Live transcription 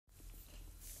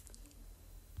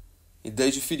In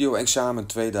deze video examen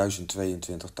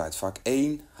 2022 tijdvak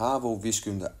 1, havo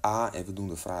wiskunde A en we doen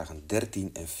de vragen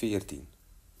 13 en 14.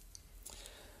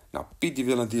 Nou, Piet die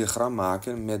wil een diagram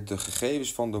maken met de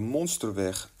gegevens van de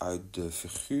monsterweg uit de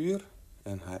figuur.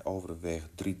 En hij overweegt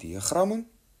 3 diagrammen.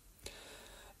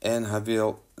 En hij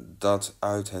wil dat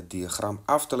uit het diagram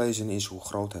af te lezen is hoe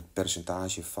groot het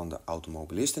percentage van de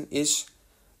automobilisten is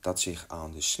dat zich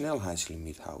aan de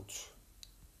snelheidslimiet houdt.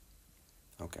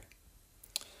 Oké.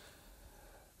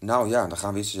 Nou ja, dan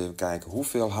gaan we eens even kijken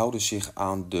hoeveel houden zich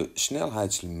aan de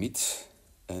snelheidslimiet.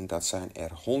 En dat zijn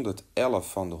er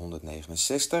 111 van de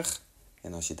 169.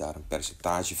 En als je daar een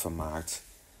percentage van maakt,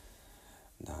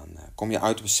 dan kom je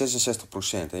uit op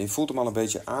 66%. En je voelt hem al een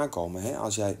beetje aankomen. Hè?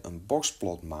 Als jij een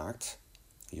boxplot maakt,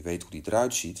 je weet hoe die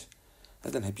eruit ziet,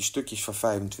 dan heb je stukjes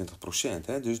van 25%.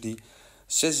 Hè? Dus die 66%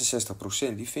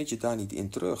 die vind je daar niet in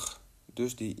terug.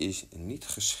 Dus die is niet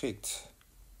geschikt.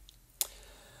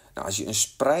 Nou, als je een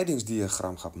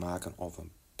spreidingsdiagram gaat maken of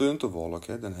een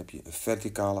puntenwolk, dan heb je een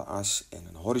verticale as en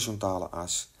een horizontale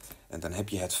as. En dan heb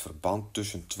je het verband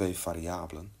tussen 2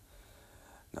 variabelen.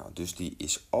 Nou, dus die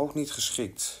is ook niet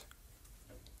geschikt.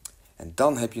 En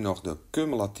dan heb je nog de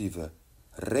cumulatieve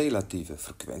relatieve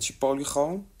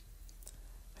frequentiepolygoon.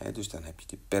 Dus dan heb je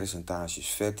de percentages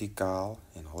verticaal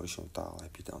en horizontaal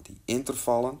heb je dan die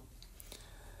intervallen.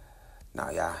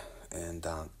 Nou ja, en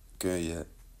dan kun je...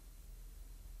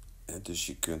 Dus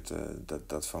je kunt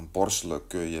dat van borstelen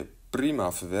kun je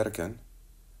prima verwerken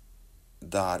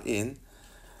daarin.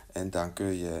 En dan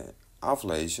kun je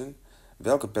aflezen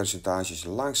welke percentages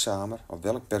langzamer, of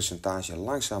welk percentage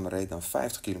langzamer reed dan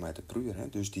 50 km per uur. Hè.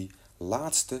 Dus die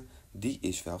laatste, die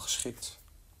is wel geschikt.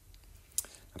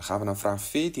 Dan gaan we naar vraag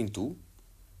 14 toe.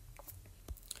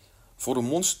 Voor de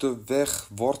monsterweg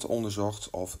wordt onderzocht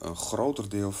of een groter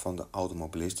deel van de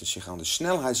automobilisten zich aan de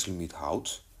snelheidslimiet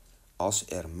houdt als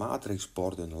er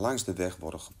matrixborden langs de weg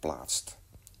worden geplaatst.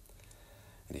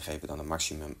 En die geven dan de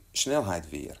maximum snelheid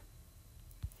weer.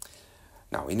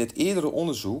 Nou, in het eerdere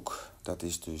onderzoek, dat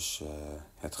is dus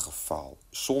het geval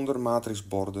zonder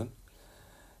matrixborden.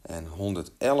 En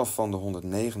 111 van de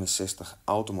 169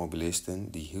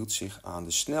 automobilisten die hield zich aan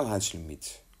de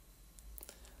snelheidslimiet.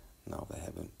 Nou, we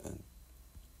hebben een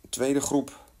tweede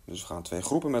groep, dus we gaan 2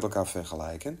 groepen met elkaar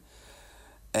vergelijken.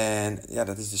 En ja,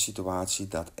 dat is de situatie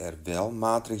dat er wel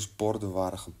matrixborden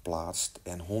waren geplaatst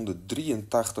en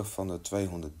 183 van de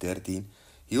 213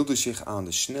 hielden zich aan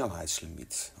de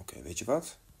snelheidslimiet. Oké, weet je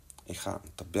wat? Ik ga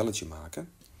een tabelletje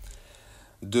maken.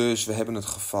 Dus we hebben het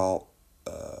geval,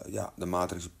 de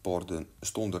matrixborden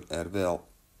stonden er wel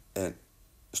en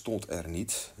stond er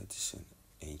niet. Het is een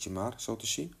eentje maar, zo te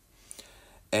zien.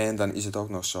 En dan is het ook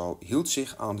nog zo, hield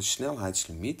zich aan de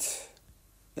snelheidslimiet.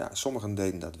 Ja, sommigen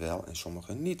deden dat wel en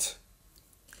sommigen niet.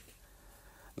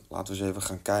 Laten we eens even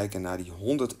gaan kijken naar die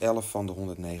 111 van de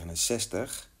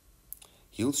 169.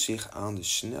 Hield zich aan de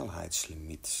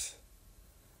snelheidslimiet.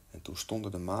 En toen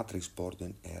stonden de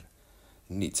matrixborden er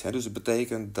niet. Dus dat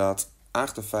betekent dat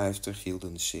 58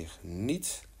 hielden zich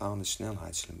niet aan de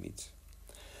snelheidslimiet.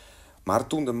 Maar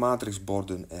toen de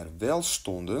matrixborden er wel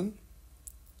stonden,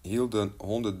 hielden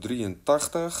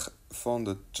 183 van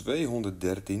de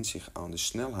 213 zich aan de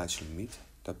snelheidslimiet.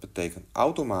 Dat betekent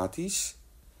automatisch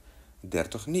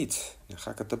 30 niet. Dan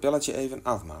ga ik het tabelletje even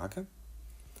afmaken.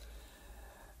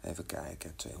 Even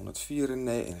kijken,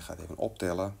 294, en ik ga het even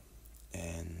optellen.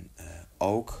 En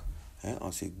ook,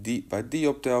 als ik bij die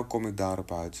optel, kom ik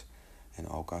daarop uit. En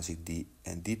ook als ik die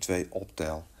en die 2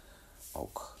 optel,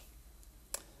 ook.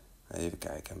 Even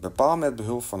kijken. Bepaal met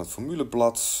behulp van het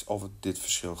formuleblad of dit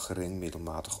verschil gering,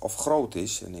 middelmatig of groot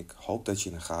is. En ik hoop dat je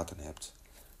in de gaten hebt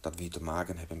dat we hier te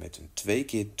maken hebben met een 2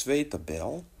 keer 2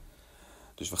 tabel.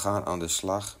 Dus we gaan aan de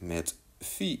slag met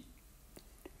phi.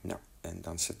 Nou, en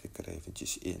dan zet ik er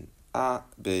eventjes in A,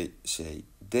 B, C,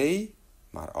 D.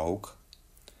 Maar ook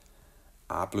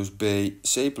A plus B,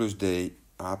 C plus D,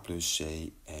 A plus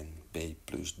C en B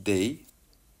plus D.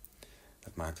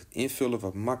 Dat maakt het invullen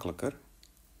wat makkelijker.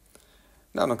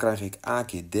 Nou, dan krijg ik A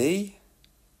keer D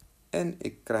en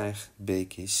ik krijg B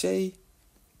keer C.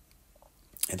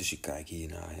 En dus ik kijk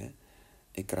hiernaar.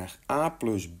 Ik krijg A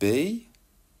plus B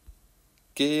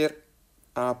keer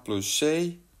A plus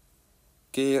C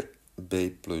keer B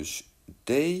plus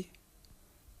D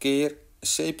keer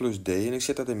C plus D. En ik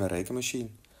zet dat in mijn rekenmachine.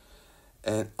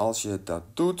 En als je dat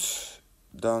doet,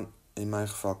 dan in mijn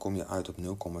geval kom je uit op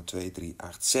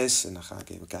 0,2386. En dan ga ik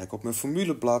even kijken op mijn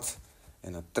formuleblad.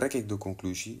 En dan trek ik de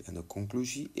conclusie. En de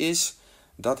conclusie is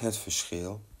dat het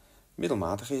verschil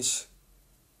middelmatig is.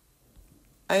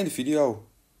 Einde video.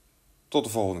 Tot de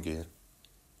volgende keer.